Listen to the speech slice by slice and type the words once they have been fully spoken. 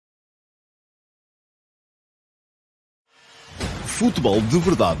Futebol de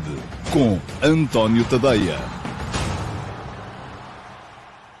Verdade com António Tadeia.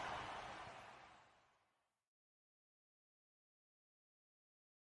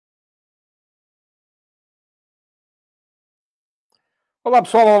 Olá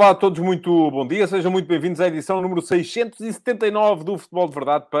pessoal, olá a todos, muito bom dia, sejam muito bem-vindos à edição número 679 do Futebol de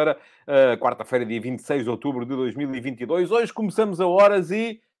Verdade para quarta-feira, dia 26 de outubro de 2022. Hoje começamos a horas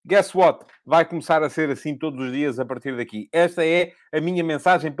e, guess what? Vai começar a ser assim todos os dias a partir daqui. Esta é a minha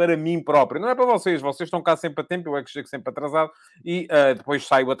mensagem para mim próprio. Não é para vocês estão cá sempre a tempo, eu é que chego sempre atrasado e depois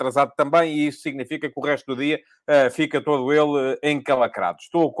saio atrasado também e isso significa que o resto do dia fica todo ele encalacrado.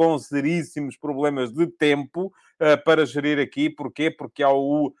 Estou com seríssimos problemas de tempo para gerir aqui. Porquê? Porque há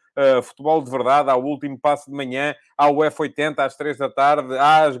o Futebol de Verdade, há o último passo de manhã, há o F80 às 3 da tarde,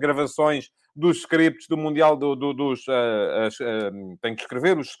 há as gravações dos scripts do Mundial tenho que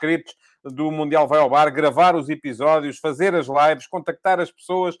escrever os scripts do Mundial Vai ao Bar, gravar os episódios, fazer as lives, contactar as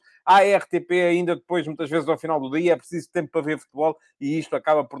pessoas, há a RTP ainda depois, muitas vezes ao final do dia, é preciso tempo para ver futebol e isto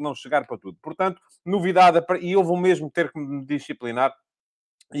acaba por não chegar para tudo. Portanto, novidade, e eu vou mesmo ter que me disciplinar.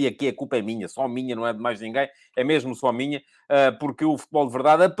 E aqui a culpa é minha, só minha, não é de mais ninguém, é mesmo só minha, porque o Futebol de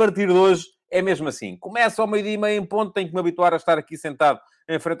Verdade, a partir de hoje, é mesmo assim. Começa ao meio-dia e meio em ponto, tenho que me habituar a estar aqui sentado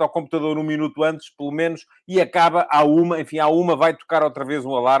em frente ao computador um minuto antes, pelo menos, e acaba à uma, enfim, à uma vai tocar outra vez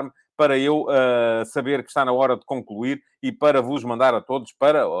um alarme para eu saber que está na hora de concluir e para vos mandar a todos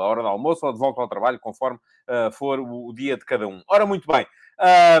para a hora do almoço ou de volta ao trabalho, conforme for o dia de cada um. Ora, muito bem.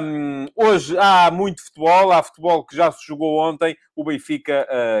 Hoje há muito futebol, há futebol que já se jogou ontem. O Benfica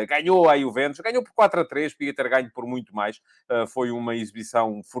ganhou a Juventus, ganhou por 4-3, podia ter ganho por muito mais. Foi uma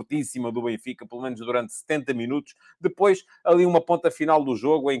exibição fortíssima do Benfica, pelo menos durante 70 minutos. Depois, ali uma ponta final do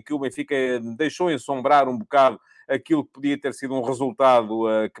jogo, em que o Benfica deixou ensombrar um bocado aquilo que podia ter sido um resultado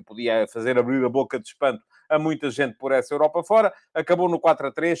que podia fazer abrir a boca de espanto a muita gente por essa Europa fora. Acabou no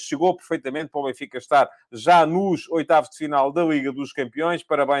 4-3, chegou perfeitamente para o Benfica estar já nos oitavos de final da Liga dos Campeões.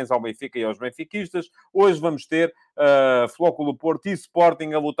 Parabéns ao Benfica e aos benfiquistas. Hoje vamos ter Flóculo Porto e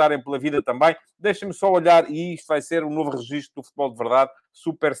Sporting a lutarem pela vida também. Deixem-me só olhar, e isto vai ser um novo registro do Futebol de Verdade,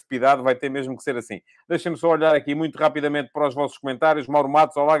 super speedado, vai ter mesmo que ser assim. Deixem-me só olhar aqui muito rapidamente para os vossos comentários. Mauro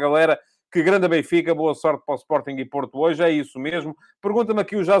Matos, olá galera. Que grande Benfica, boa sorte para o Sporting e Porto hoje, é isso mesmo. Pergunta-me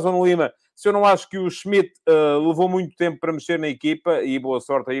aqui o Jason Lima se eu não acho que o Schmidt levou muito tempo para mexer na equipa, e boa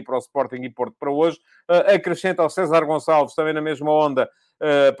sorte aí para o Sporting e Porto para hoje. Acrescenta ao César Gonçalves, também na mesma onda,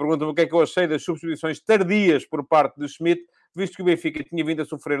 pergunta-me o que é que eu achei das substituições tardias por parte do Schmidt, visto que o Benfica tinha vindo a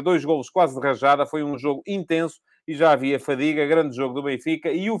sofrer 2 golos quase de rajada, foi um jogo intenso e já havia fadiga, grande jogo do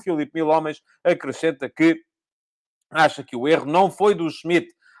Benfica, e o Filipe Milhomes acrescenta que acha que o erro não foi do Schmidt.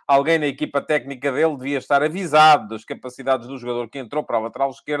 Alguém na equipa técnica dele devia estar avisado das capacidades do jogador que entrou para a lateral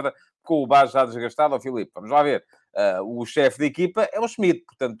esquerda, com o base já desgastado. Filipe, vamos lá ver. O chefe da equipa é o Schmidt,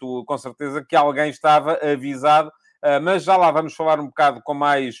 portanto, com certeza que alguém estava avisado, mas já lá vamos falar um bocado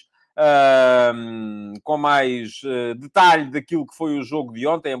detalhe daquilo que foi o jogo de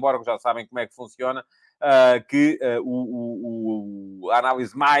ontem, embora já sabem como é que funciona. A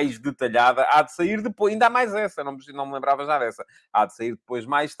análise mais detalhada há de sair depois, ainda há mais essa, não me lembrava já dessa, há de sair depois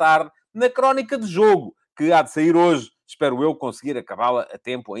mais tarde, na crónica de jogo, que há de sair hoje, espero eu conseguir acabá-la a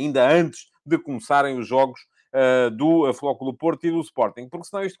tempo, ainda antes de começarem os jogos do Flóculo Porto e do Sporting, porque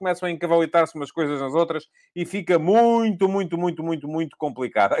senão isto começam a encavalitar-se umas coisas nas outras e fica muito, muito, muito, muito, muito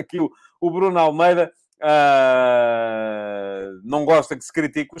complicado. Aqui o Bruno Almeida não gosta que se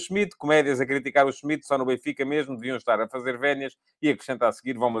critique o Schmidt, comédias a criticar o Schmidt, só no Benfica mesmo, deviam estar a fazer vénias, e acrescenta a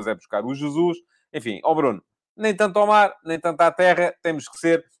seguir, vamos é buscar o Jesus. Enfim, ó Bruno, nem tanto ao mar, nem tanto à terra, temos que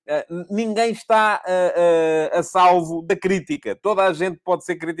ser... ninguém está a salvo da crítica. Toda a gente pode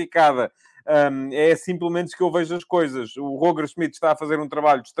ser criticada. É simplesmente que eu vejo as coisas. O Roger Schmidt está a fazer um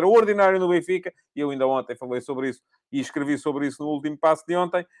trabalho extraordinário no Benfica, e eu ainda ontem falei sobre isso e escrevi sobre isso no último passo de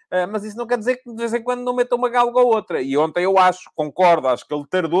ontem, mas isso não quer dizer que de vez em quando não meta uma galga ou outra. E ontem eu concordo, acho que ele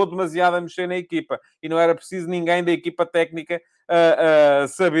tardou demasiado a mexer na equipa, e não era preciso ninguém da equipa técnica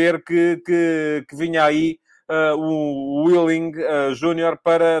saber que vinha aí o Willing Júnior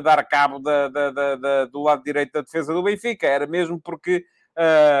para dar cabo do lado direito da defesa do Benfica. Era mesmo porque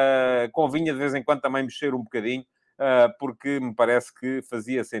convinha de vez em quando também mexer um bocadinho, porque me parece que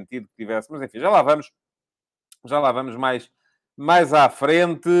fazia sentido que tivesse. Mas enfim, já lá vamos mais à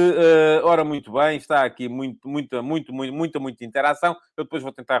frente. Ora, muito bem, está aqui muita interação. Eu depois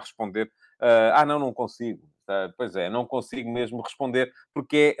vou tentar responder. Não consigo. Pois é, não consigo mesmo responder,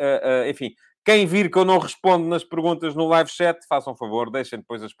 porque, enfim, Quem vir que eu não respondo nas perguntas no live chat, façam um favor, deixem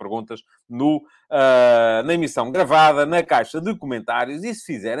depois as perguntas na emissão gravada, na caixa de comentários. E se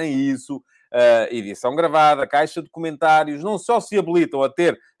fizerem isso, edição gravada, caixa de comentários, não só se habilitam a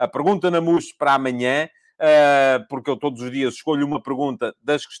ter a pergunta na MUS para amanhã, porque eu todos os dias escolho uma pergunta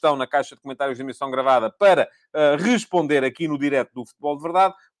das que estão na caixa de comentários de emissão gravada para responder aqui no direto do Futebol de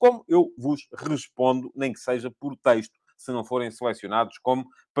Verdade, como eu vos respondo, nem que seja por texto, se não forem selecionados como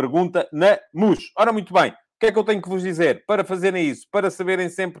pergunta na MUS. Ora, muito bem, o que é que eu tenho que vos dizer para fazerem isso? Para saberem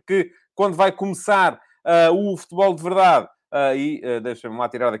sempre que, quando vai começar o Futebol de Verdade, deixa-me lá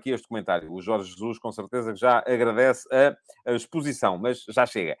tirar daqui este comentário. O Jorge Jesus, com certeza, que já agradece a exposição, mas já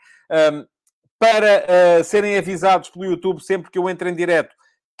chega. Para serem avisados pelo YouTube sempre que eu entro em direto,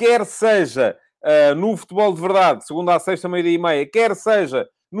 quer seja no Futebol de Verdade, segunda a sexta, meio-dia e meia, quer seja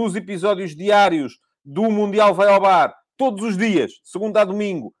nos episódios diários do Mundial Vai ao Bar, todos os dias, segunda a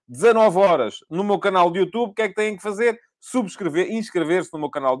domingo, 19 horas, no meu canal de YouTube, o que é que têm que fazer? Subscrever, inscrever-se no meu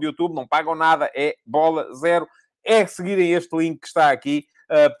canal de YouTube, não pagam nada, é bola zero, é seguirem este link que está aqui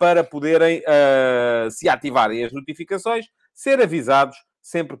para poderem, se ativarem as notificações, ser avisados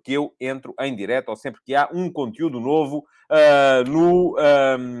sempre que eu entro em direto ou sempre que há um conteúdo novo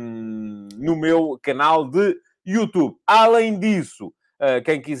no meu canal de YouTube. Além disso,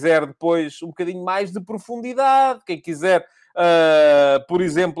 quem quiser depois um bocadinho mais de profundidade, quem quiser, por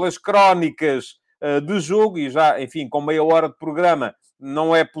exemplo, as crónicas de jogo, e já, enfim, com meia hora de programa,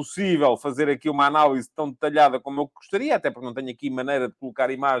 não é possível fazer aqui uma análise tão detalhada como eu gostaria, até porque não tenho aqui maneira de colocar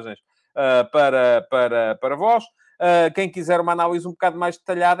imagens para vós. Quem quiser uma análise um bocado mais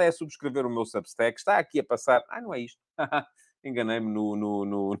detalhada é subscrever o meu Substack. Está aqui a passar... não é isto. Enganei-me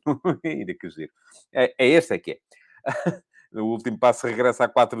Ainda que giro. É este que é. O último passo regressa a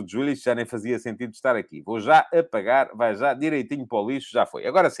 4 de julho. Isto já nem fazia sentido estar aqui. Vou já apagar. Vai já direitinho para o lixo. Já foi.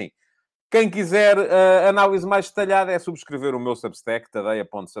 Agora sim. Quem quiser análise mais detalhada é subscrever o meu Substack,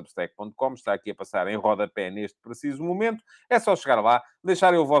 tadeia.substack.com. Está aqui a passar em rodapé neste preciso momento. É só chegar lá,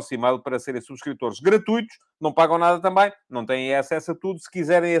 deixarem o vosso e-mail para serem subscritores gratuitos. Não pagam nada também, não têm acesso a tudo. Se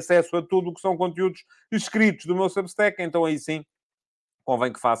quiserem acesso a tudo o que são conteúdos escritos do meu Substack, então aí sim,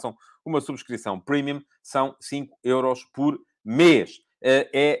 convém que façam uma subscrição premium. São 5 euros por mês.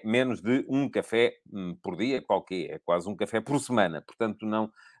 É menos de um café por dia, qualquer, é quase um café por semana. Portanto, não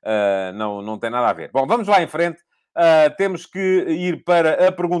tem nada a ver. Bom, vamos lá em frente. Temos que ir para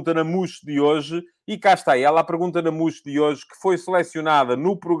a pergunta na MUS de hoje. E cá está ela, a pergunta na MUS de hoje, que foi selecionada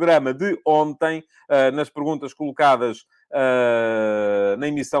no programa de ontem, nas perguntas colocadas na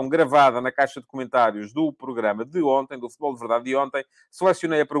emissão gravada na caixa de comentários do programa de ontem, do Futebol de Verdade de ontem.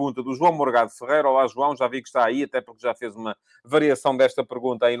 Selecionei a pergunta do João Morgado Ferreira. Olá, João, já vi que está aí, até porque já fez uma variação desta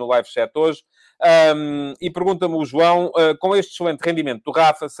pergunta aí no live chat hoje. E pergunta-me o João, com este excelente rendimento do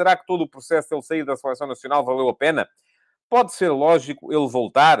Rafa, será que todo o processo dele sair da Seleção Nacional valeu a pena? Pode ser lógico ele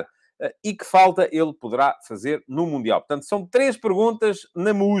voltar? E que falta ele poderá fazer no Mundial? Portanto, são 3 perguntas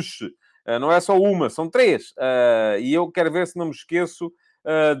na MUS. Não é só uma, são 3. E eu quero ver se não me esqueço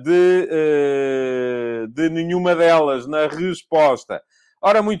de nenhuma delas na resposta.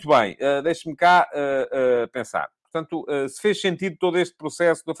 Ora, muito bem, deixe-me cá pensar. Portanto, se fez sentido todo este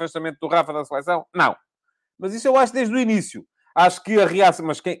processo do afastamento do Rafa da seleção? Não. Mas isso eu acho desde o início. Acho que a reação...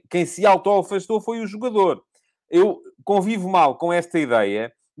 Mas quem se auto-afastou foi o jogador. Eu convivo mal com esta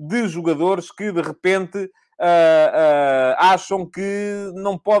ideia de jogadores que, de repente, acham que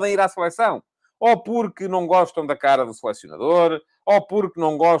não podem ir à seleção. Ou porque não gostam da cara do selecionador, ou porque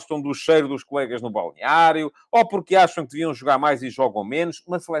não gostam do cheiro dos colegas no balneário, ou porque acham que deviam jogar mais e jogam menos.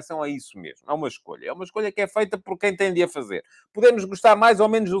 Uma seleção é isso mesmo. É uma escolha. É uma escolha que é feita por quem tem de a fazer. Podemos gostar mais ou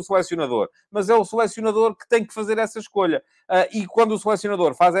menos do selecionador, mas é o selecionador que tem que fazer essa escolha. E quando o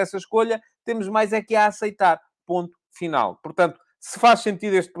selecionador faz essa escolha, temos mais é que a aceitar. Ponto final. Portanto, se faz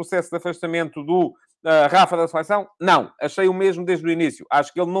sentido este processo de afastamento do Rafa da seleção? Não. Achei o mesmo desde o início.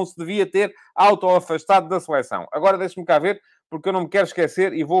 Acho que ele não se devia ter auto-afastado da seleção. Agora deixe-me cá ver, porque eu não me quero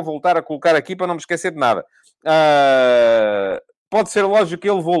esquecer e vou voltar a colocar aqui para não me esquecer de nada. Pode ser lógico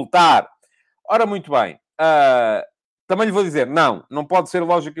ele voltar. Ora, muito bem. Também lhe vou dizer, não pode ser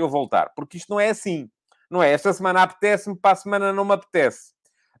lógico ele voltar, porque isto não é assim. Não é? Esta semana apetece-me, para a semana não me apetece.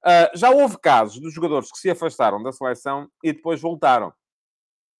 Já houve casos de jogadores que se afastaram da seleção e depois voltaram.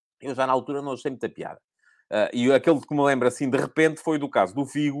 Eu já na altura não achei muita piada. E aquele que me lembro assim de repente foi do caso do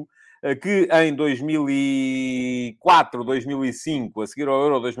Figo, que em 2004, 2005, a seguir ao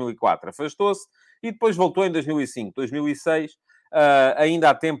Euro 2004, afastou-se e depois voltou em 2005, 2006, ainda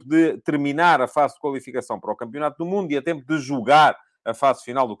há tempo de terminar a fase de qualificação para o Campeonato do Mundo e a tempo de jogar a fase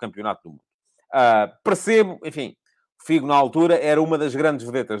final do Campeonato do Mundo. Percebo, enfim, Figo, na altura, era uma das grandes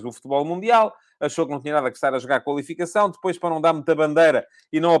vedetas do futebol mundial, achou que não tinha nada que estar a jogar qualificação, depois, para não dar muita bandeira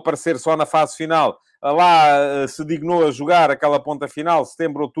e não aparecer só na fase final, lá se dignou a jogar aquela ponta final,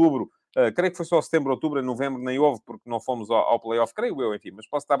 setembro, outubro, creio que foi só setembro, outubro, em novembro nem houve, porque não fomos ao play-off, creio eu, enfim, mas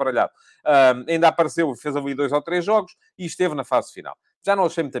posso estar baralhado. Ainda apareceu, fez ali 2 ou 3 jogos e esteve na fase final. Já não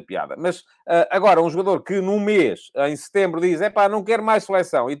achei muita piada. Mas, agora, um jogador que num mês, em setembro, diz, epá, não quero mais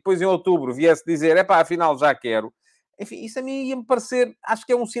seleção, e depois em outubro viesse dizer, epá, afinal já quero. Enfim, isso a mim ia-me parecer, acho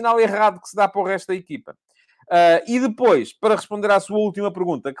que é um sinal errado que se dá para o resto da equipa. E depois, para responder à sua última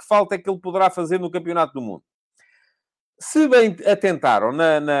pergunta, que falta é que ele poderá fazer no Campeonato do Mundo? Se bem atentaram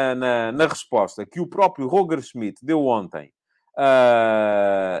na resposta que o próprio Roger Schmidt deu ontem,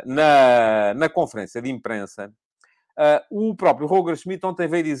 na conferência de imprensa, o próprio Roger Schmidt ontem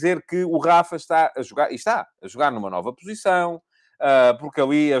veio dizer que o Rafa está a jogar numa nova posição, porque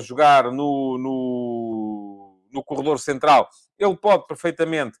ali a jogar no corredor central, ele pode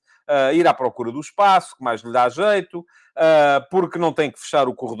perfeitamente ir à procura do espaço, que mais lhe dá jeito, porque não tem que fechar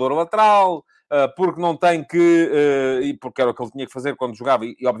o corredor lateral, porque não tem que... e porque era o que ele tinha que fazer quando jogava,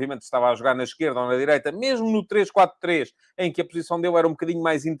 e obviamente estava a jogar na esquerda ou na direita, mesmo no 3-4-3, em que a posição dele era um bocadinho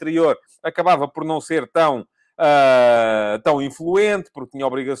mais interior, acabava por não ser tão influente, porque tinha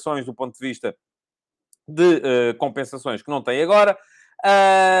obrigações do ponto de vista de compensações que não tem agora.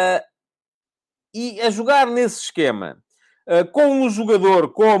 E a jogar nesse esquema, com um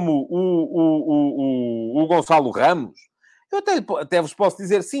jogador como o Gonçalo Ramos, eu até vos posso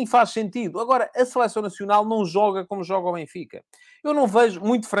dizer, sim, faz sentido. Agora, a Seleção Nacional não joga como joga o Benfica. Eu não vejo,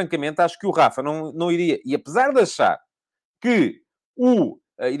 muito francamente, acho que o Rafa não iria... E apesar de achar que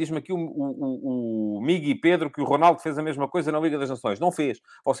e diz-me aqui o Migui Pedro que o Ronaldo fez a mesma coisa na Liga das Nações. Não fez.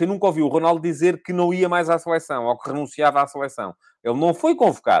 Você nunca ouviu o Ronaldo dizer que não ia mais à seleção ou que renunciava à seleção. Ele não foi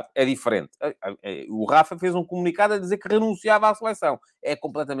convocado. É diferente. O Rafa fez um comunicado a dizer que renunciava à seleção. É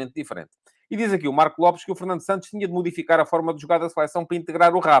completamente diferente. E diz aqui o Marco Lopes que o Fernando Santos tinha de modificar a forma de jogar da seleção para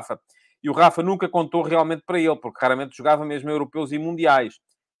integrar o Rafa. E o Rafa nunca contou realmente para ele, porque raramente jogava mesmo europeus e mundiais.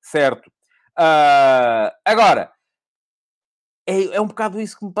 Certo. Agora... É um bocado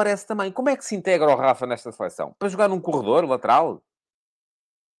isso que me parece também. Como é que se integra o Rafa nesta seleção? Para jogar num corredor lateral?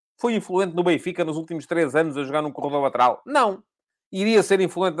 Foi influente no Benfica nos últimos 3 anos a jogar num corredor lateral? Não. Iria ser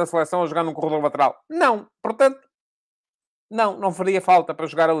influente na seleção a jogar num corredor lateral? Não. Portanto, não faria falta para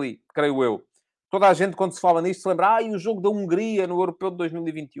jogar ali, creio eu. Toda a gente, quando se fala nisto, se lembra, e o jogo da Hungria no Europeu de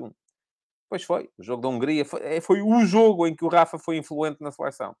 2021. Pois foi. O jogo da Hungria foi o jogo em que o Rafa foi influente na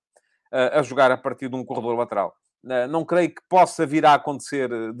seleção. A jogar a partir de um corredor lateral. Não creio que possa vir a acontecer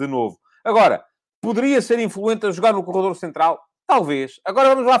de novo. Agora, poderia ser influente a jogar no corredor central? Talvez. Agora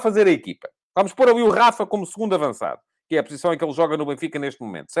vamos lá fazer a equipa. Vamos pôr ali o Rafa como segundo avançado, que é a posição em que ele joga no Benfica neste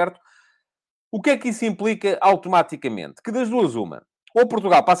momento, certo? O que é que isso implica automaticamente? Que das duas uma. Ou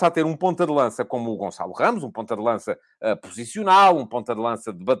Portugal passa a ter um ponta de lança como o Gonçalo Ramos, um ponta de lança posicional, um ponta de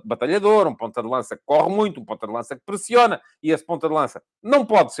lança de batalhador, um ponta de lança que corre muito, um ponta de lança que pressiona, e esse ponta de lança não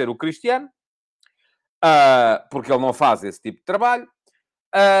pode ser o Cristiano, porque ele não faz esse tipo de trabalho.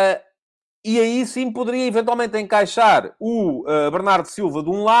 E aí sim poderia eventualmente encaixar o Bernardo Silva de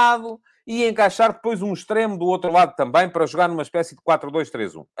um lado e encaixar depois um extremo do outro lado também para jogar numa espécie de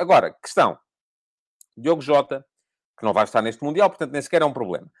 4-2-3-1. Agora, questão. Diogo Jota, que não vai estar neste Mundial, portanto nem sequer é um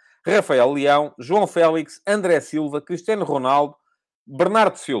problema. Rafael Leão, João Félix, André Silva, Cristiano Ronaldo,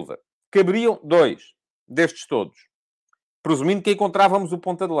 Bernardo Silva. Caberiam 2 destes todos. Presumindo que encontrávamos o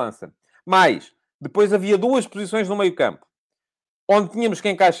ponta de lança. Mas, depois havia 2 posições no meio-campo, onde tínhamos que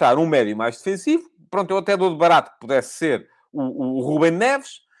encaixar um médio mais defensivo. Pronto, eu até dou de barato que pudesse ser o Rubem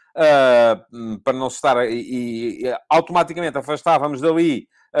Neves, para não se estar... E automaticamente afastávamos dali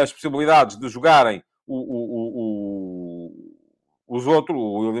as possibilidades de jogarem os outros,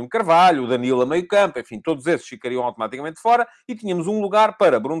 o William Carvalho, o Danilo a meio campo, enfim, todos esses ficariam automaticamente fora e tínhamos um lugar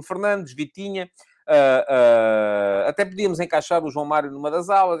para Bruno Fernandes, Vitinha, até podíamos encaixar o João Mário numa das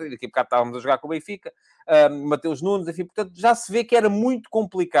aulas, daqui a bocado estávamos a jogar com o Benfica, Mateus Nunes, enfim, portanto, já se vê que era muito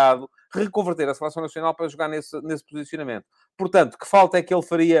complicado reconverter a Seleção Nacional para jogar nesse posicionamento. Portanto, que falta é que ele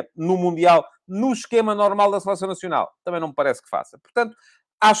faria no Mundial, no esquema normal da Seleção Nacional? Também não me parece que faça. Portanto,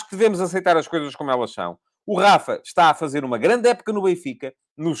 acho que devemos aceitar as coisas como elas são. O Rafa está a fazer uma grande época no Benfica.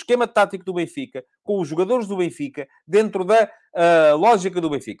 no esquema tático do Benfica, com os jogadores do Benfica, dentro da lógica do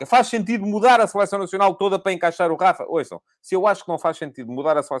Benfica. Faz sentido mudar a seleção nacional toda para encaixar o Rafa? Ouçam, se eu acho que não faz sentido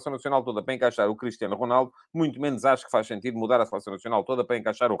mudar a seleção nacional toda para encaixar o Cristiano Ronaldo, muito menos acho que faz sentido mudar a seleção nacional toda para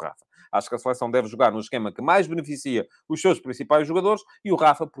encaixar o Rafa. Acho que a seleção deve jogar no esquema que mais beneficia os seus principais jogadores e o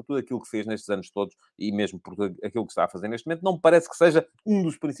Rafa, por tudo aquilo que fez nestes anos todos e mesmo por tudo aquilo que está a fazer neste momento, não me parece que seja um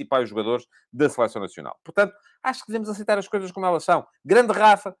dos principais jogadores da seleção nacional. Portanto, acho que devemos aceitar as coisas como elas são. Grande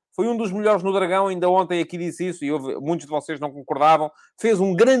Rafa, foi um dos melhores no Dragão, ainda ontem aqui disse isso, e muitos de vocês não concordavam. Fez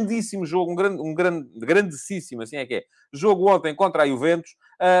um grandíssimo jogo, grandíssimo, assim é que é, jogo ontem contra a Juventus,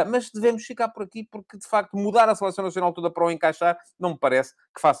 mas devemos ficar por aqui, porque, de facto, mudar a seleção nacional toda para o encaixar não me parece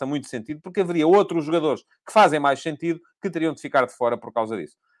que faça muito sentido, porque haveria outros jogadores que fazem mais sentido que teriam de ficar de fora por causa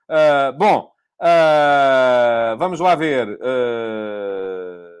disso. Vamos lá ver o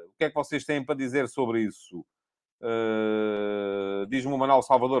que é que vocês têm para dizer sobre isso. Diz-me o Manuel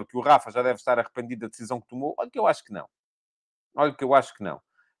Salvador que o Rafa já deve estar arrependido da decisão que tomou. Olha que eu acho que não.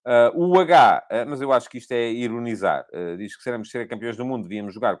 O H, mas eu acho que isto é ironizar. Diz que seremos ser campeões do mundo,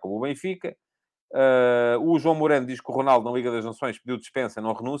 devíamos jogar como o Benfica. O João Moreno diz que o Ronaldo na Liga das Nações pediu dispensa,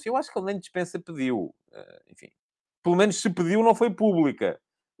 não renúncia. Eu acho que ele nem dispensa pediu. Enfim. Pelo menos se pediu, não foi pública.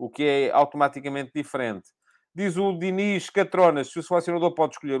 O que é automaticamente diferente. Diz o Diniz Catronas, se o selecionador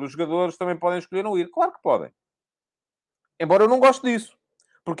pode escolher os jogadores, também podem escolher não ir. Claro que podem. Embora eu não goste disso.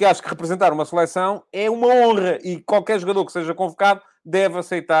 Porque acho que representar uma seleção é uma honra. E qualquer jogador que seja convocado deve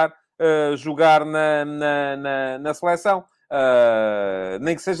aceitar jogar na seleção.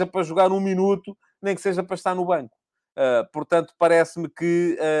 Nem que seja para jogar um minuto, nem que seja para estar no banco. Portanto, parece-me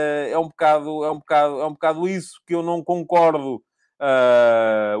que é um bocado isso que eu não concordo.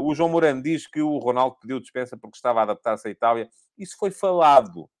 O João Moreno diz que o Ronaldo pediu dispensa porque estava a adaptar-se à Itália. Isso foi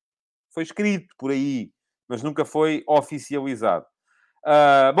falado. Foi escrito por aí, mas nunca foi oficializado.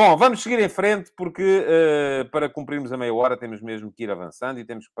 Bom, vamos seguir em frente, porque para cumprirmos a meia hora temos mesmo que ir avançando e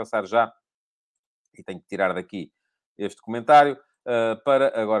temos que passar já, e tenho que tirar daqui este comentário,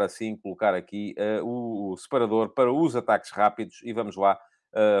 para agora sim colocar aqui o separador para os ataques rápidos, e vamos lá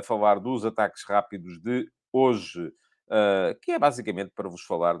falar dos ataques rápidos de hoje, que é basicamente para vos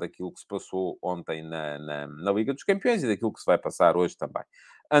falar daquilo que se passou ontem na Liga dos Campeões e daquilo que se vai passar hoje também.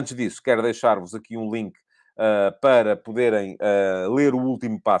 Antes disso, quero deixar-vos aqui um link para poderem ler o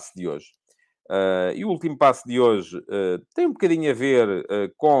último passo de hoje. E o último passo de hoje tem um bocadinho a ver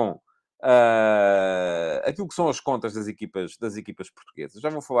com aquilo que são as contas das equipas portuguesas. Já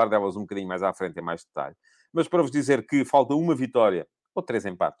vou falar delas um bocadinho mais à frente, em mais detalhe. Mas para vos dizer que falta uma vitória, ou 3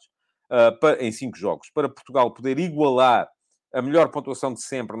 empates, em 5 jogos, para Portugal poder igualar a melhor pontuação de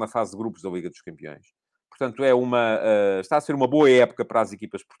sempre na fase de grupos da Liga dos Campeões. Portanto, está a ser uma boa época para as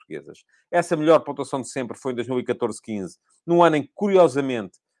equipas portuguesas. Essa melhor pontuação de sempre foi em 2014-15, num ano em que,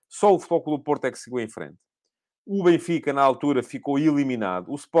 curiosamente, só o Futebol Clube do Porto é que seguiu em frente. O Benfica, na altura, ficou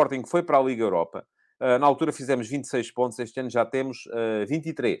eliminado. O Sporting foi para a Liga Europa. Na altura fizemos 26 pontos. Este ano já temos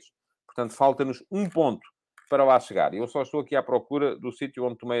 23. Portanto, falta-nos um ponto para lá chegar. E eu só estou aqui à procura do sítio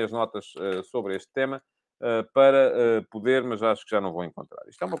onde tomei as notas sobre este tema para poder, mas acho que já não vou encontrar.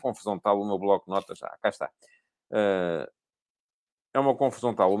 Isto é uma confusão tal, o meu bloco de notas. Cá está. É uma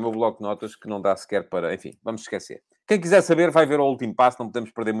confusão tal, o meu bloco de notas, que não dá sequer para... Enfim, vamos esquecer. Quem quiser saber, vai ver o último passo. Não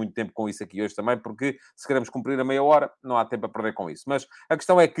podemos perder muito tempo com isso aqui hoje também, porque se queremos cumprir a meia hora, não há tempo a perder com isso. Mas a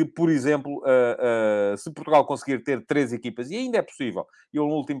questão é que, por exemplo, se Portugal conseguir ter 3 equipas, e ainda é possível, eu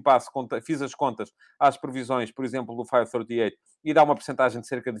no último passo fiz as contas às previsões, por exemplo, do 538, e dá uma percentagem de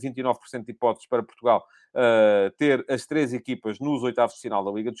cerca de 29% de hipóteses para Portugal ter as 3 equipas nos oitavos de final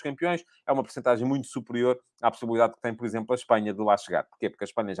da Liga dos Campeões. É uma percentagem muito superior à possibilidade que tem, por exemplo, a Espanha de lá chegar. Porquê? Porque a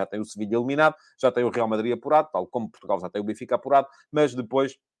Espanha já tem o Sevilha eliminado, já tem o Real Madrid apurado, tal como Portugal já tem o Benfica apurado, mas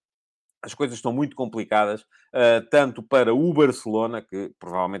depois as coisas estão muito complicadas, tanto para o Barcelona, que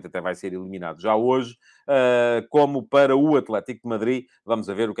provavelmente até vai ser eliminado já hoje, como para o Atlético de Madrid. Vamos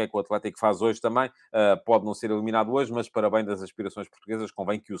a ver o que é que o Atlético faz hoje também. Pode não ser eliminado hoje, mas para bem das aspirações portuguesas,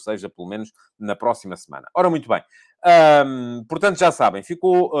 convém que o seja, pelo menos, na próxima semana. Ora, muito bem. Portanto, já sabem,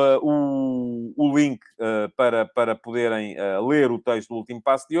 ficou o link para poderem ler o texto do último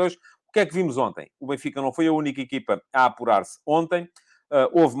passo de hoje. O que é que vimos ontem? O Benfica não foi a única equipa a apurar-se ontem.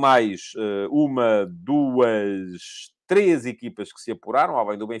 Houve mais 3 equipas que se apuraram,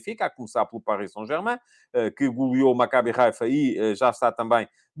 além do Benfica, a começar pelo Paris Saint-Germain, que goleou o Maccabi Haifa e já está também,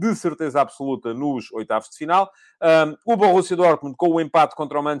 de certeza absoluta, nos oitavos de final. O Borussia Dortmund, com o empate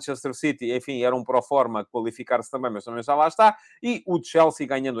contra o Manchester City, enfim, era um pró-forma qualificar-se também, mas também já lá está. E o Chelsea,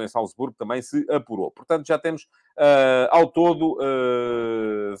 ganhando em Salzburgo, também se apurou. Portanto, já temos, ao todo,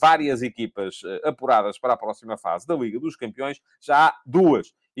 várias equipas apuradas para a próxima fase da Liga dos Campeões, já há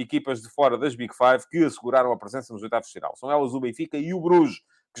duas equipas de fora das Big Five que asseguraram a presença nos oitavos de final. São elas o Benfica e o Bruges,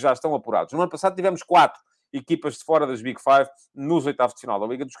 que já estão apurados. No ano passado tivemos 4 equipas de fora das Big Five nos oitavos de final da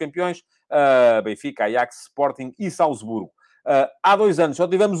Liga dos Campeões, Benfica, Ajax, Sporting e Salzburgo. Há 2 anos só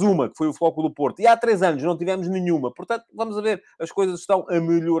tivemos uma, que foi o Flóculo do Porto, e há 3 anos não tivemos nenhuma. Portanto, vamos a ver, as coisas estão a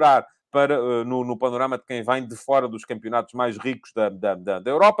melhorar no panorama de quem vem de fora dos campeonatos mais ricos da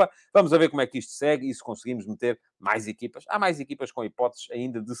Europa. Vamos a ver como é que isto segue e se conseguimos meter mais equipas. Há mais equipas com hipóteses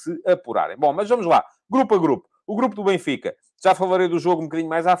ainda de se apurarem. Bom, mas vamos lá, grupo a grupo. O grupo do Benfica, já falarei do jogo um bocadinho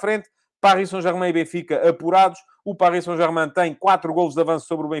mais à frente. Paris Saint-Germain e Benfica apurados. O Paris Saint-Germain tem 4 golos de avanço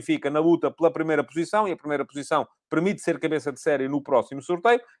sobre o Benfica na luta pela primeira posição, e a primeira posição permite ser cabeça de série no próximo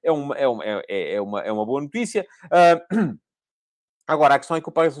sorteio. É uma boa notícia. Agora, a questão é que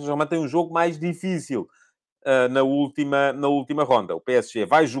o Paris Saint-Germain tem um jogo mais difícil na última ronda. O PSG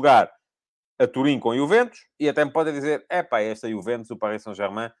vai jogar a Turim com a Juventus, e até me podem dizer, esta Juventus, o Paris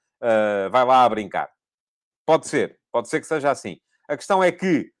Saint-Germain, vai lá a brincar. Pode ser que seja assim. A questão é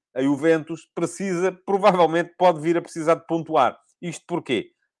que a Juventus provavelmente pode vir a precisar de pontuar. Isto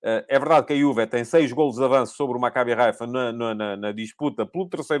porquê? É verdade que a Juve tem 6 golos de avanço sobre o Maccabi Haifa na disputa pelo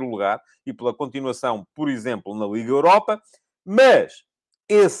terceiro lugar e pela continuação, por exemplo, na Liga Europa, mas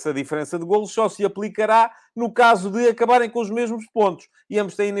essa diferença de golos só se aplicará no caso de acabarem com os mesmos pontos. E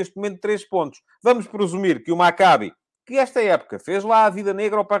ambos têm neste momento 3 pontos. Vamos presumir que o Maccabi, que esta época fez lá a vida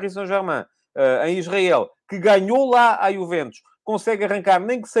negra ao Paris Saint-Germain, em Israel, que ganhou lá a Juventus, consegue arrancar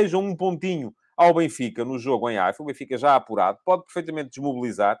nem que seja um pontinho ao Benfica no jogo em Haifa, o Benfica já apurado, pode perfeitamente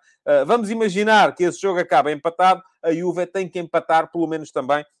desmobilizar. Vamos imaginar que esse jogo acaba empatado, a Juve tem que empatar pelo menos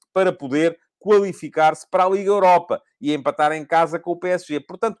também para poder qualificar-se para a Liga Europa e empatar em casa com o PSG.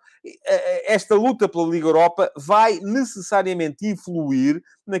 Portanto, esta luta pela Liga Europa vai necessariamente influir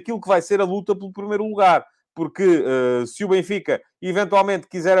naquilo que vai ser a luta pelo primeiro lugar. Porque se o Benfica eventualmente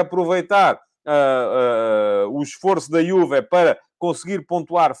quiser aproveitar o esforço da Juve para conseguir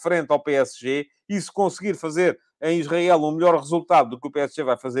pontuar frente ao PSG, e se conseguir fazer em Israel um melhor resultado do que o PSG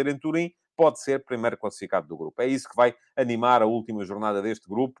vai fazer em Turim, pode ser primeiro classificado do grupo. É isso que vai animar a última jornada deste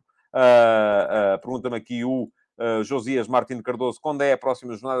grupo. Pergunta-me aqui o Josias Martins Cardoso, quando é a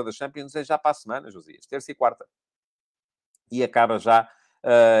próxima jornada da Champions? É já para a semana, Josias, terça e quarta. E acaba já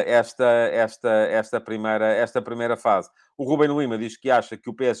esta primeira fase. O Ruben Lima diz que acha que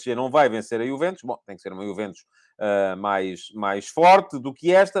o PSG não vai vencer a Juventus. Bom, tem que ser uma Juventus mais forte do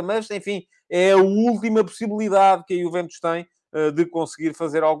que esta, mas, enfim, é a última possibilidade que a Juventus tem de conseguir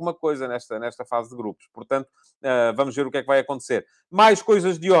fazer alguma coisa nesta fase de grupos. Portanto, vamos ver o que é que vai acontecer. Mais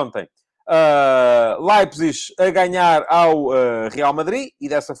coisas de ontem. Leipzig a ganhar ao Real Madrid, e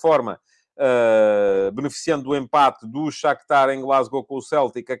dessa forma, beneficiando do empate do Shakhtar em Glasgow com o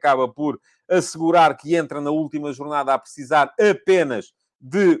Celtic, acaba por assegurar que entra na última jornada a precisar apenas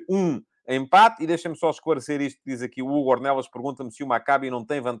de um empate. E deixem-me só esclarecer isto que diz aqui o Hugo Ornelas, pergunta-me se o Maccabi não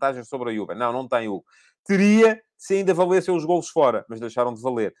tem vantagem sobre a Juve. Não tem, Hugo. Teria se ainda valessem os golos fora, mas deixaram de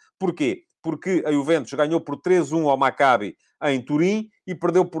valer. Porquê? Porque a Juventus ganhou por 3-1 ao Maccabi em Turim e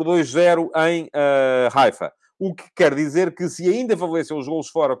perdeu por 2-0 em Haifa. O que quer dizer que, se ainda valessem os golos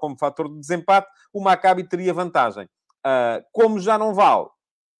fora como fator de desempate, o Maccabi teria vantagem. Como já não vale,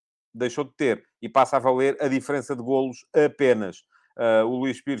 deixou de ter e passa a valer a diferença de golos apenas. O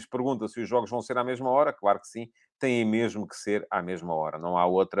Luís Pires pergunta se os jogos vão ser à mesma hora. Claro que sim, têm mesmo que ser à mesma hora. Não há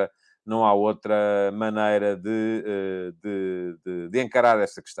outra maneira de encarar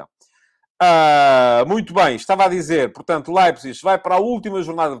esta questão. Muito bem, estava a dizer, portanto, Leipzig vai para a última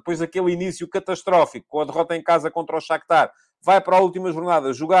jornada, depois daquele início catastrófico, com a derrota em casa contra o Shakhtar, vai para a última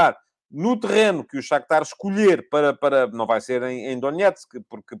jornada jogar no terreno que o Shakhtar escolher para não vai ser em Donetsk,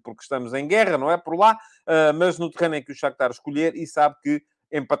 porque estamos em guerra, não é por lá, mas no terreno em que o Shakhtar escolher, e sabe que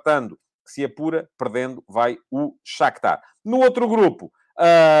empatando se apura, perdendo vai o Shakhtar. No outro grupo,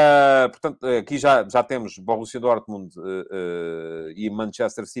 portanto, aqui já temos Borussia Dortmund e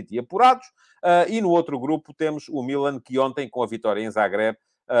Manchester City apurados, e no outro grupo temos o Milan, que ontem, com a vitória em Zagreb,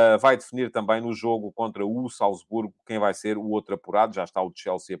 vai definir também no jogo contra o Salzburgo quem vai ser o outro apurado. Já está o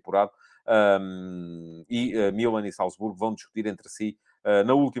Chelsea apurado, e Milan e Salzburgo vão discutir entre si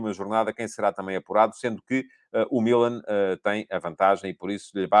na última jornada quem será também apurado, sendo que o Milan tem a vantagem e por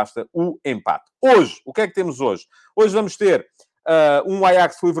isso lhe basta o empate. Hoje, o que é que temos hoje? Hoje vamos ter um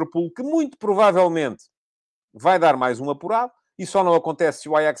Ajax-Liverpool que muito provavelmente vai dar mais um apurado, e só não acontece se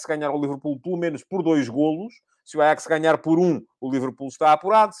o Ajax ganhar o Liverpool pelo menos por 2 golos. Se o Ajax ganhar por 1, o Liverpool está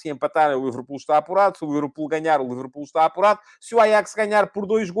apurado. Se empatar, o Liverpool está apurado. Se o Liverpool ganhar, o Liverpool está apurado. Se o Ajax ganhar por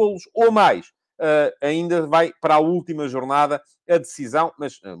 2 golos ou mais, ainda vai para a última jornada a decisão,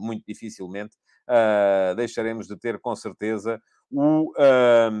 mas muito dificilmente deixaremos de ter, com certeza,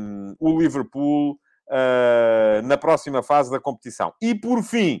 o Liverpool na próxima fase da competição. E, por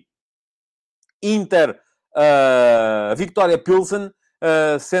fim, Inter, Victoria Pilsen,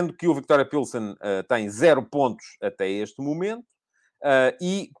 sendo que o Victoria Pilsen tem 0 pontos até este momento.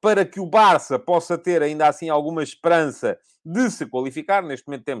 E para que o Barça possa ter ainda assim alguma esperança de se qualificar, neste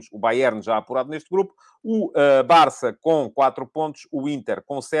momento temos o Bayern já apurado neste grupo, o Barça com 4 pontos, o Inter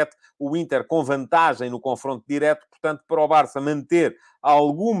com 7, o Inter com vantagem no confronto direto, portanto, para o Barça manter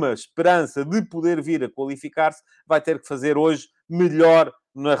alguma esperança de poder vir a qualificar-se, vai ter que fazer hoje melhor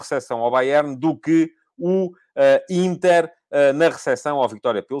na recepção ao Bayern do que o Inter na recepção ao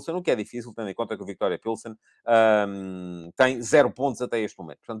Victoria Pilsen, o que é difícil, tendo em conta que o Victoria Pilsen tem 0 pontos até este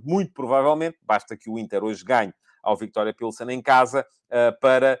momento. Portanto, muito provavelmente, basta que o Inter hoje ganhe ao Victoria Pilsen em casa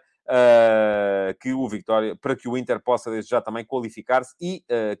para que o Inter possa desde já também qualificar-se e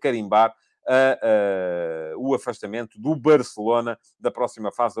carimbar o afastamento do Barcelona da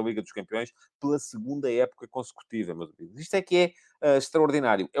próxima fase da Liga dos Campeões pela segunda época consecutiva, meus amigos. Isto é que é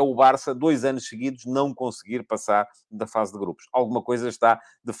extraordinário. É o Barça, 2 anos seguidos, não conseguir passar da fase de grupos. Alguma coisa está,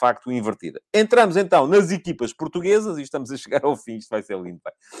 de facto, invertida. Entramos, então, nas equipas portuguesas e estamos a chegar ao fim. Isto vai ser lindo.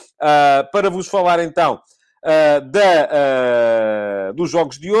 Para vos falar, então, dos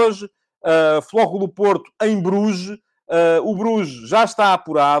jogos de hoje. Flóculo Porto em Bruges. O Bruges já está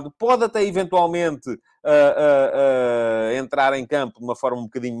apurado, pode até eventualmente entrar em campo de uma forma um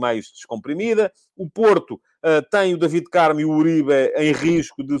bocadinho mais descomprimida. O Porto tem o David Carmo e o Uribe em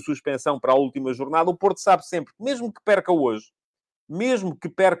risco de suspensão para a última jornada. O Porto sabe sempre que mesmo que perca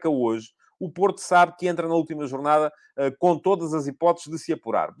hoje, o Porto sabe que entra na última jornada com todas as hipóteses de se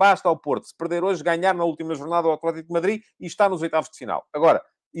apurar. Basta ao Porto, se perder hoje, ganhar na última jornada ao Atlético de Madrid e está nos oitavos de final. Agora,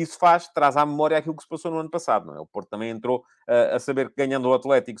 isso traz à memória aquilo que se passou no ano passado, não é? O Porto também entrou a saber que ganhando o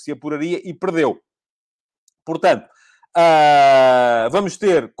Atlético se apuraria e perdeu. Portanto, vamos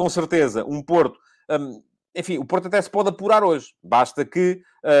ter, com certeza, um Porto... enfim, o Porto até se pode apurar hoje. Basta que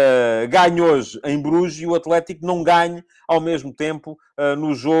ganhe hoje em Bruges e o Atlético não ganhe ao mesmo tempo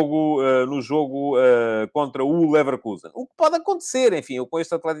no jogo contra o Leverkusen. O que pode acontecer, enfim, eu com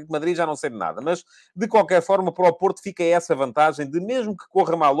este Atlético de Madrid já não sei de nada. Mas, de qualquer forma, para o Porto fica essa vantagem de, mesmo que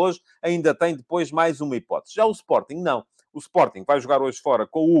corra mal hoje, ainda tem depois mais uma hipótese. Já o Sporting, não. O Sporting vai jogar hoje fora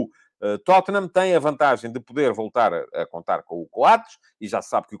com o Tottenham, tem a vantagem de poder voltar a contar com o Coates, e já se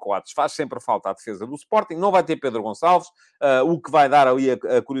sabe que o Coates faz sempre falta à defesa do Sporting. Não vai ter Pedro Gonçalves, o que vai dar ali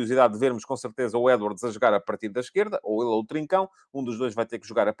a curiosidade de vermos com certeza o Edwards a jogar a partir da esquerda, ou ele ou o Trincão, um dos dois vai ter que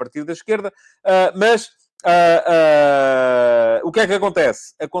jogar a partir da esquerda, mas o que é que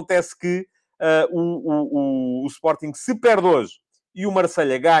acontece? Acontece que o Sporting, se perde hoje, e o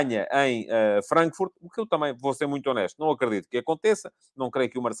Marselha ganha em Frankfurt, o que eu também vou ser muito honesto, não acredito que aconteça, não creio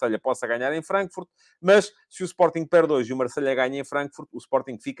que o Marselha possa ganhar em Frankfurt, mas se o Sporting perde hoje e o Marselha ganha em Frankfurt, o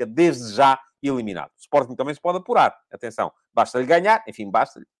Sporting fica desde já eliminado. O Sporting também se pode apurar, atenção, basta-lhe ganhar, enfim,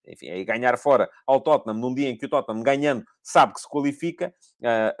 é ganhar fora ao Tottenham num dia em que o Tottenham, ganhando, sabe que se qualifica,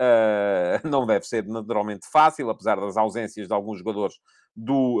 não deve ser naturalmente fácil, apesar das ausências de alguns jogadores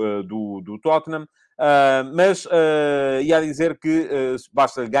do Tottenham. Mas ia dizer que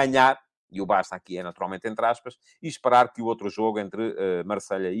basta ganhar, e o basta aqui é naturalmente entre aspas, e esperar que o outro jogo entre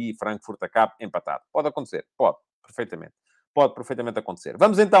Marselha e Frankfurt acabe empatado. Pode acontecer, pode perfeitamente acontecer.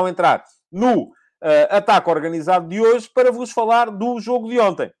 Vamos então entrar no ataque organizado de hoje para vos falar do jogo de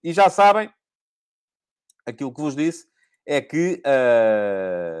ontem. E já sabem, aquilo que vos disse é que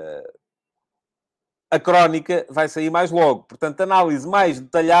a crónica vai sair mais logo. Portanto, análise mais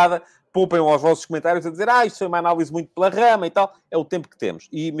detalhada, poupem aos vossos comentários a dizer isto foi uma análise muito pela rama e tal. É o tempo que temos.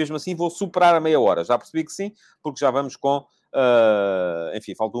 E mesmo assim vou superar a meia hora. Já percebi que sim, porque já vamos com...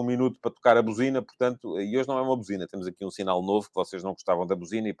 enfim, falta 1 minuto para tocar a buzina, portanto... E hoje não é uma buzina. Temos aqui um sinal novo, que vocês não gostavam da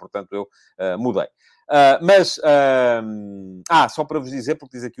buzina e, portanto, eu mudei. Só para vos dizer,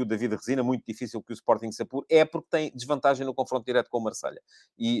 porque diz aqui o David Resina, muito difícil que o Sporting se apure, é porque tem desvantagem no confronto direto com o Marselha.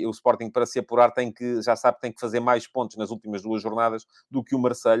 E o Sporting, para se apurar, já sabe que tem que fazer mais pontos nas últimas 2 jornadas do que o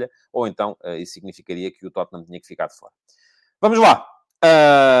Marselha, ou então isso significaria que o Tottenham tinha que ficar de fora. Vamos lá!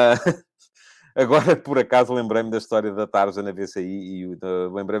 Agora, por acaso, lembrei-me da história da Tarja na VCI e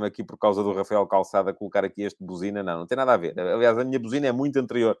lembrei-me aqui por causa do Rafael Calçada colocar aqui este buzina. Não tem nada a ver. Aliás, a minha buzina é muito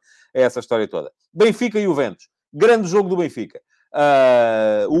anterior a essa história toda. Benfica e Juventus. Grande jogo do Benfica.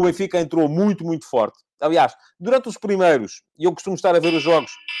 O Benfica entrou muito, muito forte. Aliás, durante os primeiros, e eu costumo estar a ver os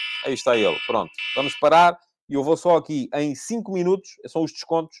jogos... Aí está ele. Pronto. Vamos parar. E eu vou só aqui, em 5 minutos, são os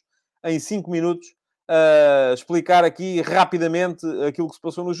descontos, em 5 minutos, explicar aqui rapidamente aquilo que se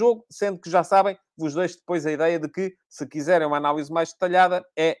passou no jogo, sendo que já sabem, vos deixo depois a ideia de que, se quiserem uma análise mais detalhada,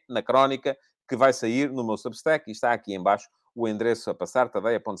 é na crónica que vai sair no meu Substack, e está aqui em baixo o endereço a passar,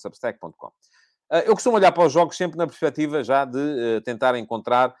 tadeia.substack.com. Eu costumo olhar para os jogos sempre na perspectiva já de tentar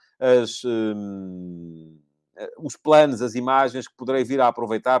encontrar os planos, as imagens que poderei vir a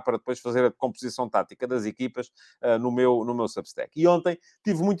aproveitar para depois fazer a composição tática das equipas no meu Substack. E ontem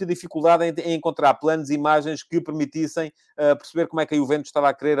tive muita dificuldade em encontrar planos e imagens que permitissem perceber como é que a Juventus estava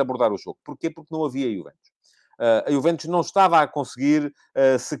a querer abordar o jogo. Porquê? Porque não havia Juventus. A Juventus não estava a conseguir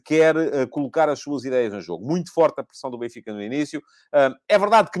sequer colocar as suas ideias no jogo. Muito forte a pressão do Benfica no início. É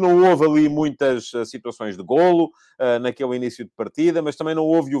verdade que não houve ali muitas situações de golo naquele início de partida, mas também não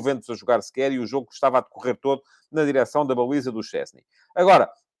houve Juventus a jogar sequer e o jogo estava a decorrer todo na direção da baliza do Szczesny. Agora,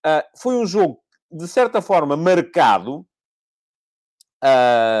 foi um jogo, de certa forma, marcado.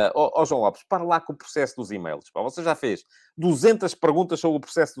 João Lopes, para lá com o processo dos e-mails. Pá. Você já fez 200 perguntas sobre o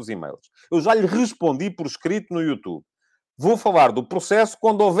processo dos e-mails. Eu já lhe respondi por escrito no YouTube. Vou falar do processo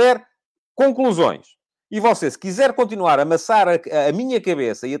quando houver conclusões. E você, se quiser continuar a amassar a minha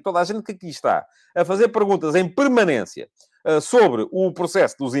cabeça e a toda a gente que aqui está a fazer perguntas em permanência sobre o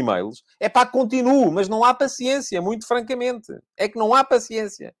processo dos e-mails, é pá, continuo, mas não há paciência, muito francamente. É que não há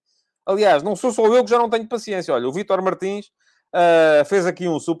paciência. Aliás, não sou só eu que já não tenho paciência. Olha, o Vítor Martins fez aqui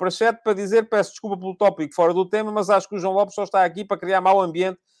um superchat para dizer: peço desculpa pelo tópico fora do tema, mas acho que o João Lopes só está aqui para criar mau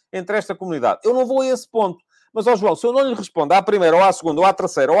ambiente entre esta comunidade. Eu não vou a esse ponto. Mas, João, se eu não lhe respondo à primeira, ou à segunda, ou à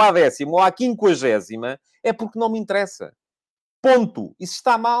terceira, ou à décima, ou à quinquagésima, é porque não me interessa. Ponto. E se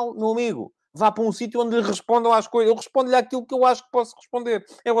está mal, meu amigo, vá para um sítio onde lhe respondam às coisas. Eu respondo-lhe aquilo que eu acho que posso responder.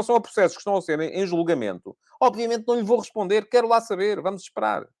 Em relação a processos que estão a ser em julgamento, obviamente não lhe vou responder. Quero lá saber. Vamos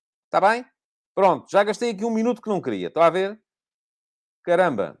esperar. Está bem? Pronto. Já gastei aqui um minuto que não queria. Está a ver?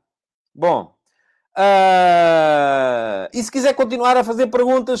 Caramba. Bom. E se quiser continuar a fazer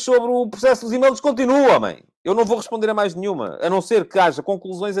perguntas sobre o processo dos e-mails, continua, homem. Eu não vou responder a mais nenhuma, a não ser que haja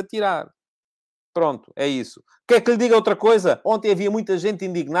conclusões a tirar. Pronto, é isso. Quer que lhe diga outra coisa? Ontem havia muita gente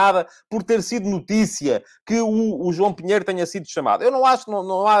indignada por ter sido notícia que o João Pinheiro tenha sido chamado. Eu não acho,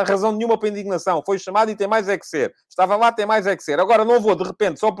 não há razão nenhuma para indignação. Foi chamado e tem mais é que ser. Estava lá, tem mais é que ser. Agora não vou, de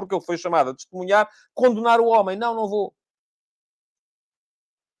repente, só porque ele foi chamado a testemunhar, condenar o homem. Não vou.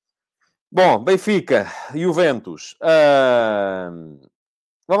 Bom, Benfica, Juventus.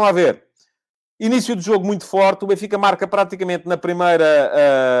 Vamos lá ver. Início de jogo muito forte. O Benfica marca praticamente na primeira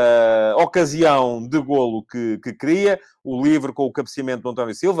ocasião de golo que cria. O livre com o cabeceamento do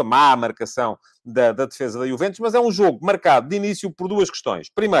António Silva. Má marcação da defesa da Juventus. Mas é um jogo marcado de início por duas questões.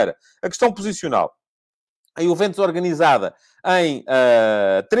 Primeira, a questão posicional. A Juventus organizada em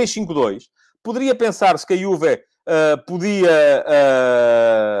 3-5-2. Poderia pensar-se que a Juve podia...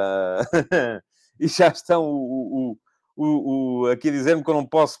 e já estão aqui a dizer-me que eu não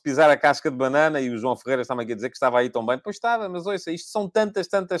posso pisar a casca de banana, e o João Ferreira estava aqui a dizer que estava aí tão bem. Pois estava, mas ouça, isto são tantas.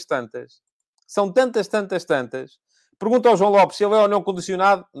 São tantas. Pergunta ao João Lopes se ele é ou não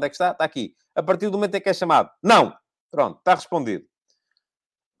condicionado. Onde é que está? Está aqui. A partir do momento em que é chamado. Não! Pronto, está respondido.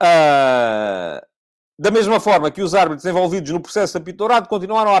 Da mesma forma que os árbitros envolvidos no processo apitourado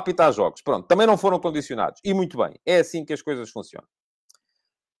continuaram a apitar jogos. Pronto, também não foram condicionados. E muito bem. É assim que as coisas funcionam.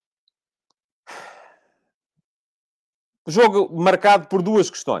 Jogo marcado por duas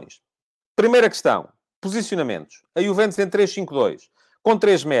questões. Primeira questão, posicionamentos. A Juventus em 3-5-2, com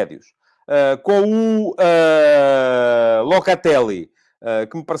três médios. Com o Locatelli,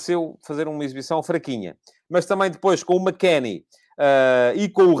 que me pareceu fazer uma exibição fraquinha. Mas também depois com o McKennie e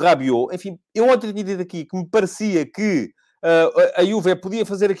com o Rabiot. Enfim, eu ontem tinha dito aqui que me parecia que a Juve podia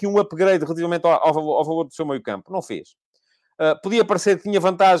fazer aqui um upgrade relativamente ao valor do seu meio-campo. Não fez. Podia parecer que tinha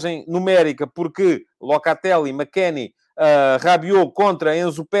vantagem numérica porque Locatelli, McKennie, Rabiot contra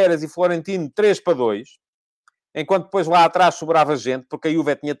Enzo Pérez e Florentino 3-2. Enquanto depois lá atrás sobrava gente, porque a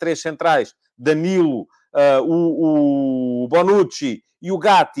Juve tinha três centrais, Danilo, o Bonucci e o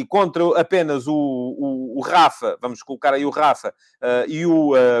Gatti, contra apenas o Rafa, vamos colocar aí o Rafa, e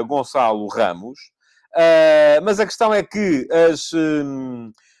o Gonçalo Ramos. Mas a questão é que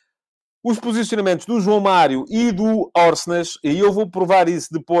os posicionamentos do João Mário e do Orsnes, e eu vou provar isso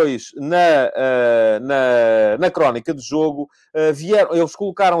depois na crónica de jogo, eles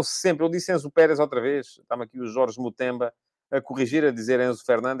colocaram-se sempre, eu disse Enzo Pérez outra vez, está-me aqui o Jorge Mutemba a corrigir, a dizer Enzo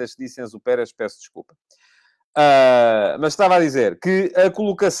Fernandes, disse Enzo Pérez, peço desculpa. Mas estava a dizer que a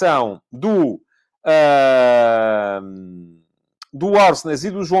colocação do Orsnes e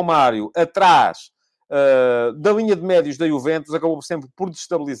do João Mário atrás da linha de médios da Juventus, acabou sempre por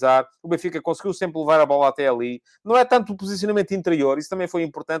destabilizar. O Benfica conseguiu sempre levar a bola até ali. Não é tanto o posicionamento interior, isso também foi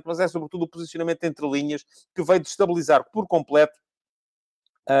importante, mas é sobretudo o posicionamento entre linhas que veio destabilizar por completo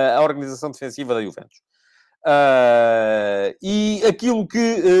a organização defensiva da Juventus. E aquilo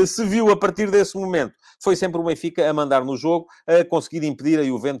que se viu a partir desse momento foi sempre o Benfica a mandar no jogo, a conseguir impedir a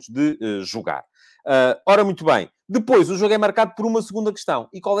Juventus de jogar. Ora, muito bem. Depois, o jogo é marcado por uma segunda questão.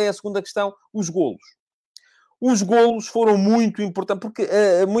 E qual é a segunda questão? Os golos. Os golos foram muito importantes, porque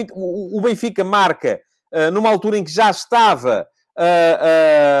o Benfica marca numa altura em que já estava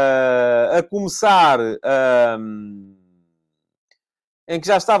a começar... em que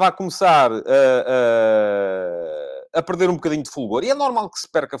já estava a começar a perder um bocadinho de fulgor. E é normal que se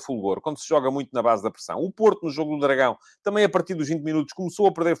perca fulgor quando se joga muito na base da pressão. O Porto, no jogo do Dragão, também a partir dos 20 minutos começou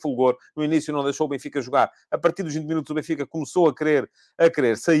a perder fulgor. No início não deixou o Benfica jogar. A partir dos 20 minutos o Benfica começou a querer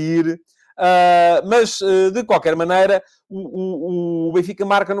sair. Mas, de qualquer maneira, o Benfica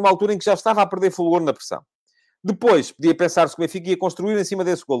marca numa altura em que já estava a perder fulgor na pressão. Depois, podia pensar-se que o Benfica ia construir em cima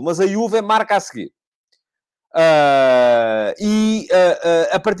desse golo. Mas a Juve marca a seguir.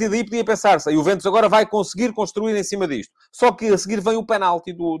 A partir daí podia pensar-se, a Juventus agora vai conseguir construir em cima disto. Só que a seguir vem o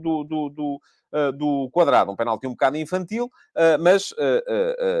penalti do Quadrado. Um penalti um bocado infantil, mas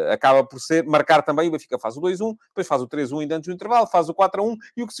acaba por marcar também. O Benfica faz o 2-1, depois faz o 3-1 ainda antes do intervalo, faz o 4-1,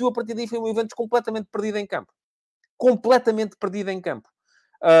 e o que se viu a partir daí foi uma Juventus completamente perdida em campo. Completamente perdida em campo.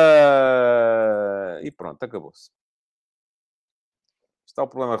 E pronto, acabou-se. Está o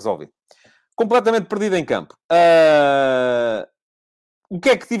problema resolvido. Completamente perdido em campo. O que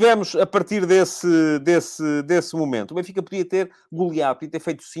é que tivemos a partir desse momento? O Benfica podia ter goleado, podia ter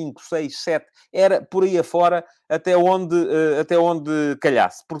feito 5, 6, 7. Era por aí afora até onde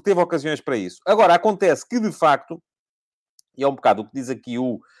calhasse. Porque teve ocasiões para isso. Agora, acontece que, de facto, e é um bocado o que diz aqui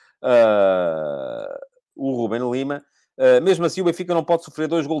o Ruben Lima, mesmo assim o Benfica não pode sofrer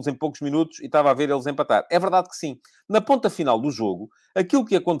 2 golos em poucos minutos e estava a ver eles empatar. É verdade que sim. Na ponta final do jogo, aquilo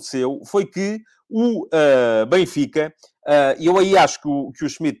que aconteceu foi que o Benfica, e eu aí acho que o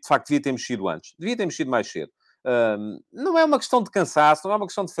Schmidt, de facto, devia ter mexido antes. Devia ter mexido mais cedo. Não é uma questão de cansaço, não é uma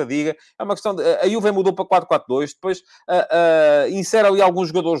questão de fadiga, é uma questão de... A Juve mudou para 4-4-2, depois insere ali alguns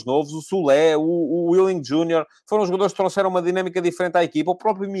jogadores novos, o Solé, o Willing Jr., foram jogadores que trouxeram uma dinâmica diferente à equipa, o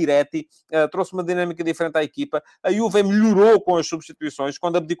próprio Miretti trouxe uma dinâmica diferente à equipa, a Juve melhorou com as substituições,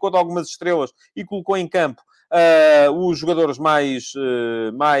 quando abdicou de algumas estrelas e colocou em campo os jogadores mais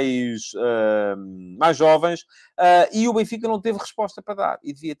jovens, e o Benfica não teve resposta para dar,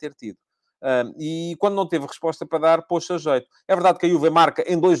 e devia ter tido. E quando não teve resposta para dar, pôs-se a jeito. É verdade que a Juve marca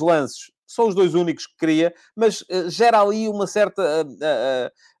em 2 lances, são os 2 únicos que queria, mas gera ali uma certa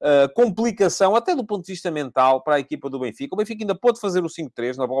complicação, até do ponto de vista mental, para a equipa do Benfica. O Benfica ainda pôde fazer o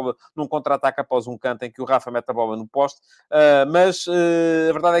 5-3, na bola, num contra-ataque após um canto em que o Rafa mete a bola no poste, mas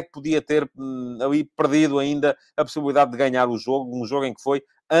a verdade é que podia ter ali perdido ainda a possibilidade de ganhar o jogo, um jogo em que foi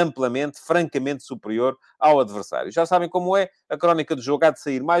amplamente, francamente superior ao adversário. Já sabem como é, a crónica do jogo há de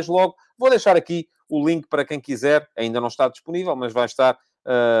sair mais logo. Vou deixar aqui o link para quem quiser, ainda não está disponível, mas vai estar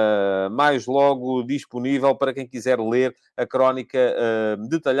mais logo disponível para quem quiser ler a crónica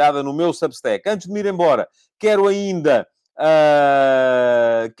detalhada no meu Substack. Antes de me ir embora, quero ainda,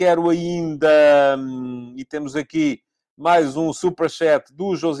 e temos aqui mais um superchat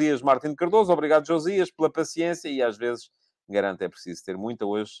do Josias Martins Cardoso. Obrigado, Josias, pela paciência e às vezes, garanto, é preciso ter muita.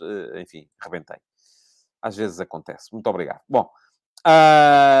 Hoje, enfim, rebentei. Às vezes acontece. Muito obrigado. Bom,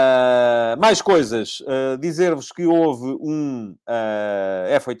 mais coisas. Dizer-vos que houve um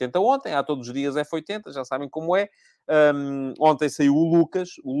F80 ontem. Há todos os dias F80, já sabem como é. Ontem saiu o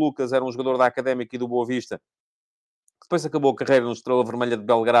Lucas. O Lucas era um jogador da Académica e do Boa Vista, que depois acabou a carreira no Estrela Vermelha de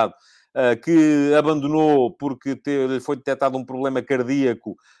Belgrado, que abandonou porque lhe foi detectado um problema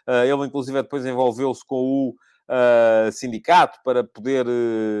cardíaco. Ele, inclusive, depois envolveu-se com o sindicato para poder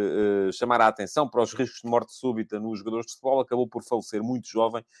chamar a atenção para os riscos de morte súbita nos jogadores de futebol. Acabou por falecer muito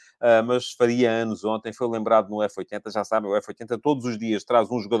jovem, mas faria anos ontem. Foi lembrado no F80. Já sabem, o F80 todos os dias traz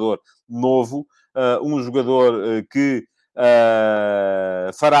um jogador novo, um jogador que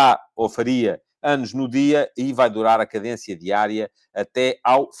fará ou faria anos no dia e vai durar a cadência diária até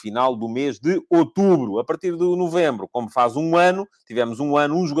ao final do mês de outubro. A partir de novembro, como faz um ano, tivemos um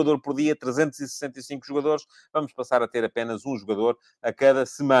ano, um jogador por dia, 365 jogadores, vamos passar a ter apenas um jogador a cada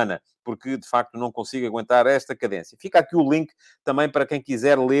semana, porque, de facto, não consigo aguentar esta cadência. Fica aqui o link também para quem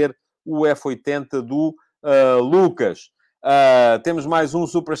quiser ler o F80 do Lucas. Temos mais um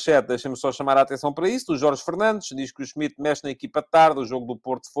superchat, deixem-me só chamar a atenção para isso, do Jorge Fernandes, diz que o Schmidt mexe na equipa tarde, o jogo do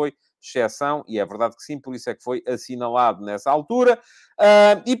Porto foi exceção, e é verdade que sim, por isso é que foi assinalado nessa altura.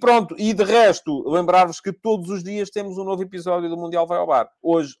 E pronto, e de resto, lembrar-vos que todos os dias temos um novo episódio do Mundial Vai ao Bar.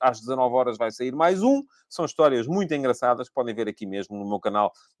 Hoje, às 19 horas, vai sair mais um. São histórias muito engraçadas, podem ver aqui mesmo no meu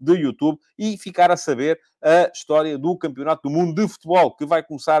canal de YouTube, e ficar a saber a história do Campeonato do Mundo de Futebol, que vai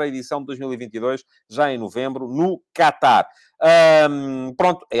começar a edição de 2022, já em novembro, no Qatar.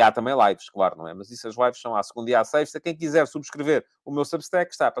 Pronto, e há também lives, claro, não é? Mas isso, as lives são à segunda e à sexta. Quem quiser subscrever o meu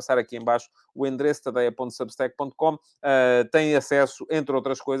Substack, está a passar aqui em baixo o endereço tadeia.substack.com, tem acesso, entre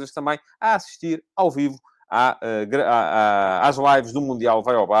outras coisas, também a assistir ao vivo às lives do Mundial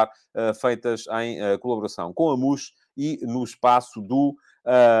Vai ao Bar, feitas em colaboração com a MUS e no espaço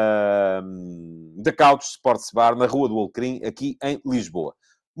da Couch Sports Bar, na Rua do Alecrim, aqui em Lisboa.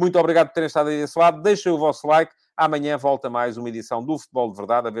 Muito obrigado por terem estado aí desse lado. Deixem o vosso like. Amanhã volta mais uma edição do Futebol de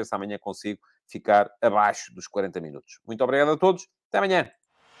Verdade, a ver se amanhã consigo ficar abaixo dos 40 minutos. Muito obrigado a todos. Até amanhã.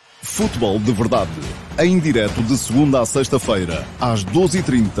 Futebol de Verdade, em direto de segunda a sexta-feira, às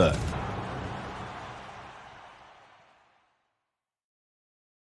 12h30.